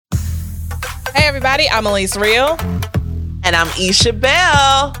Hey everybody, I'm Elise Real. And I'm Isha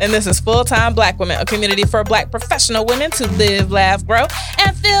Bell. And this is Full-Time Black Women, a community for Black professional women to live, laugh, grow,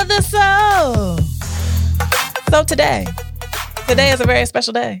 and feel the soul. So today is a very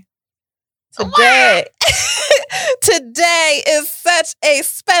special day. Today is such a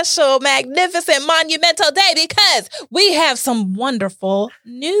special, magnificent, monumental day because we have some wonderful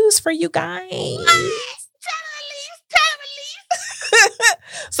news for you guys.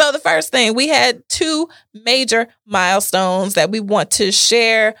 So the first thing, we had 2 major milestones that we want to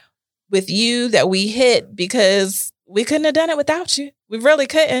share with you that we hit because we couldn't have done it without you. We really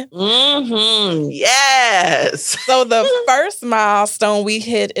couldn't. Yes. So the first milestone we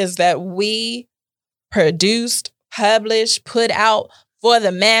hit is that we produced, published, put out for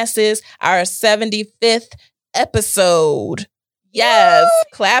the masses our 75th episode. Yes.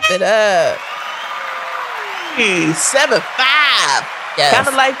 Clap it up. 7-5. Yes. Kind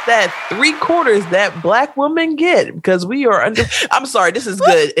of like that 3/4 that Black women get because we are under. I'm sorry, this is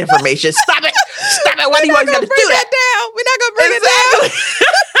good information. Stop it. Why do you always got to do that? We're not going to bring it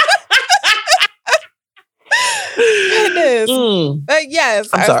down. Goodness. But yes,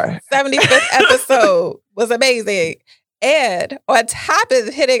 I'm sorry. 75th episode was amazing. And on top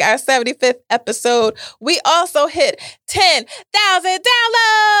of hitting our 75th episode, we also hit 10,000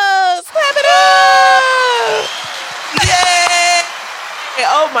 downloads. Clap it up! Yay!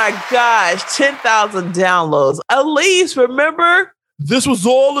 Oh my gosh, 10,000 downloads. Elise, remember? This was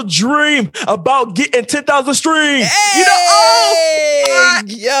all a dream about getting 10,000 streams. Hey! You know,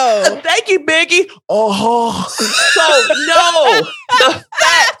 yo. Thank you, Biggie. Oh, so no, the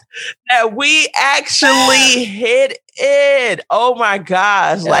fact that we actually hit it. Oh my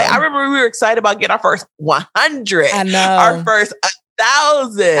gosh. Yeah. Like, I remember we were excited about getting our first 100. I know. Our first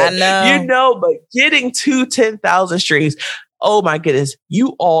 1,000. I know. You know, but getting to 10,000 streams. Oh my goodness,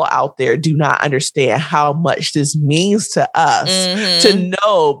 you all out there do not understand how much this means to us to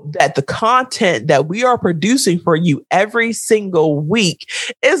know that the content that we are producing for you every single week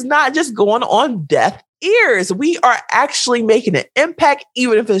is not just going on deaf ears. We are actually making an impact,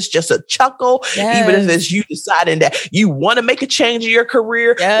 even if it's just a chuckle, even if it's you deciding that you want to make a change in your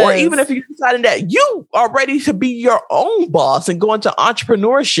career, or even if you're deciding that you are ready to be your own boss and go into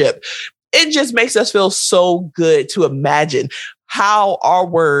entrepreneurship. It just makes us feel so good to imagine how our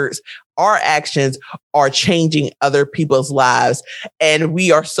words, our actions are changing other people's lives. And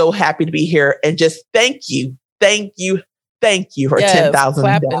we are so happy to be here. And just thank you for 10,000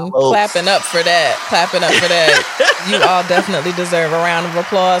 downloads. Clapping up for that. You all definitely deserve a round of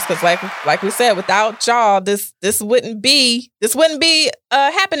applause because like we said, without y'all, this wouldn't be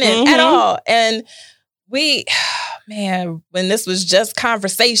happening at all. And when this was just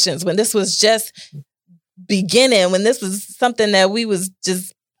conversations, when this was just beginning, when this was something that we was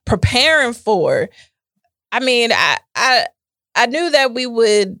just preparing for, I mean, I knew that we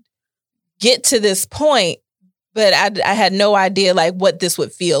would get to this point, but I had no idea like what this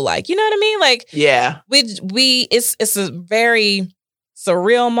would feel like. You know what I mean? Like, yeah, it's a very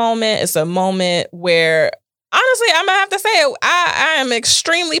surreal moment. It's a moment where, honestly, I'm gonna have to say I am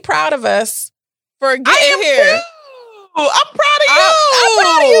extremely proud of us for getting here. Too. I'm proud of you. I'm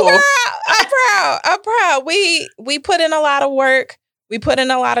proud of you, girl. I'm proud. We put in a lot of work. We put in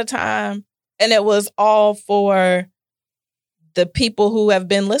a lot of time. And it was all for the people who have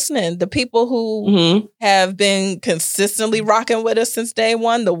been listening, the people who have been consistently rocking with us since day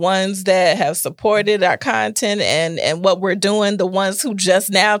one, the ones that have supported our content and what we're doing, the ones who just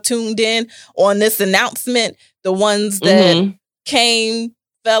now tuned in on this announcement, the ones that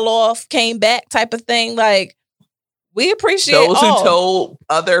fell off, came back type of thing. Like, we appreciate those who told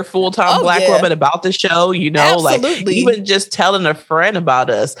other full-time Black women about the show, you know, like even just telling a friend about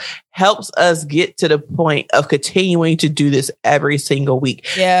us helps us get to the point of continuing to do this every single week.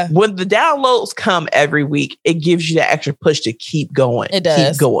 Yeah. When the downloads come every week, it gives you that extra push to keep going. It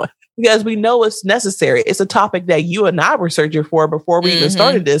does. Keep going. Because we know it's necessary. It's a topic that you and I were searching for before we even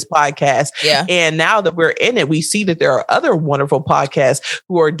started this podcast. Yeah. And now that we're in it, we see that there are other wonderful podcasts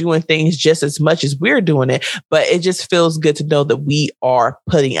who are doing things just as much as we're doing it. But it just feels good to know that we are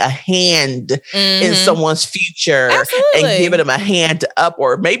putting a hand in someone's future and giving them a hand up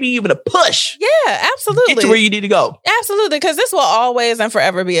or maybe even a push. Yeah, absolutely. Get to where you need to go. Absolutely. Because this will always and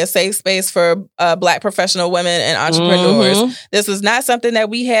forever be a safe space for Black professional women and entrepreneurs. This was not something that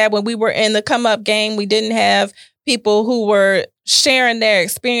we had when we were in the come up game. We didn't have people who were sharing their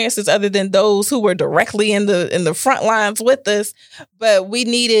experiences other than those who were directly in the front lines with us. But we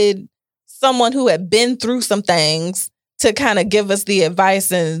needed someone who had been through some things to kind of give us the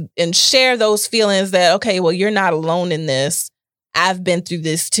advice and share those feelings that, okay, well, you're not alone in this. I've been through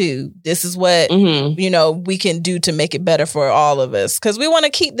this too. This is what, we can do to make it better for all of us. Because we want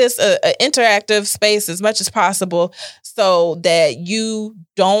to keep this an interactive space as much as possible so that you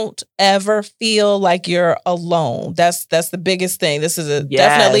don't ever feel like you're alone. That's the biggest thing. This is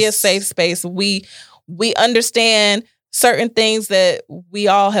definitely a safe space. We understand certain things that we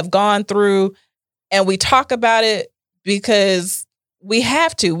all have gone through, and we talk about it because we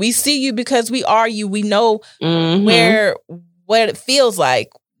have to. We see you because we are you. We know what it feels like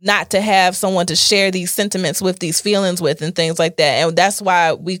not to have someone to share these sentiments with, these feelings with, and things like that. And that's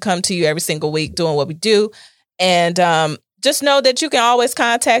why we come to you every single week doing what we do. And just know that you can always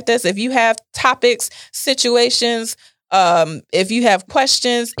contact us if you have topics, situations, if you have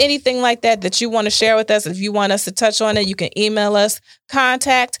questions, anything like that you want to share with us. If you want us to touch on it, you can email us,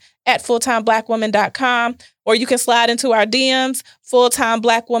 contact@fulltimeblackwoman.com, or you can slide into our DMs, Fulltime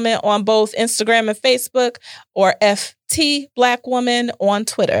Black Woman on both Instagram and Facebook, or FT Black Woman on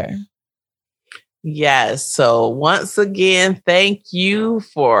Twitter. Yes. So once again, thank you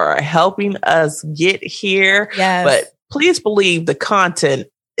for helping us get here. Yes. But please believe the content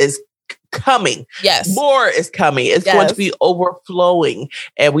is coming. Yes. More is coming. It's going to be overflowing.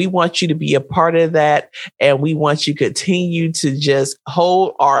 And we want you to be a part of that. And we want you to continue to just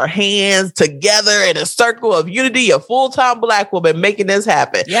hold our hands together in a circle of unity, a full-time Black woman making this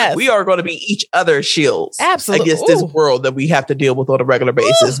happen. Yes. We are going to be each other's shields. Absolutely. Against this world that we have to deal with on a regular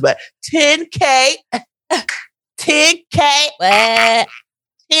basis. But 10K, 10K,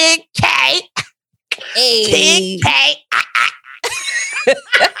 10K, 10K.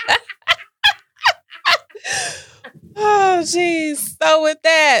 Oh, geez. So with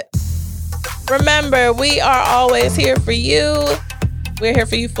that, remember, we are always here for you. We're here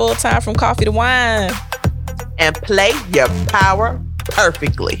for you full time, from coffee to wine. And play your power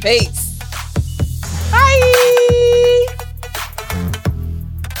perfectly. Peace. Bye.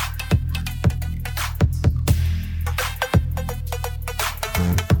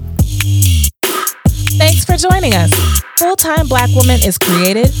 Thanks for joining us. Full-Time Black Woman is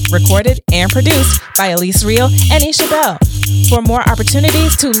created, recorded, and produced by Elise Reel and Isha Bell. For more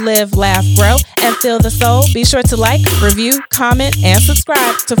opportunities to live, laugh, grow, and fill the soul, be sure to like, review, comment, and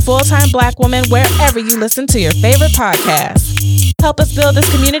subscribe to Full-Time Black Woman wherever you listen to your favorite podcasts. Help us build this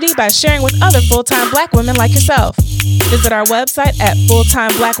community by sharing with other full-time Black women like yourself. Visit our website at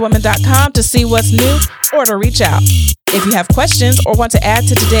fulltimeblackwoman.com to see what's new or to reach out. If you have questions or want to add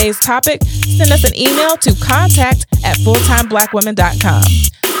to today's topic, send us an email to contact@fulltimeblackwoman.com.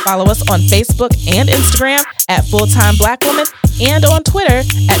 Follow us on Facebook and Instagram at Fulltime Black Woman, and on Twitter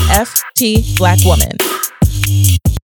at FT Black Woman.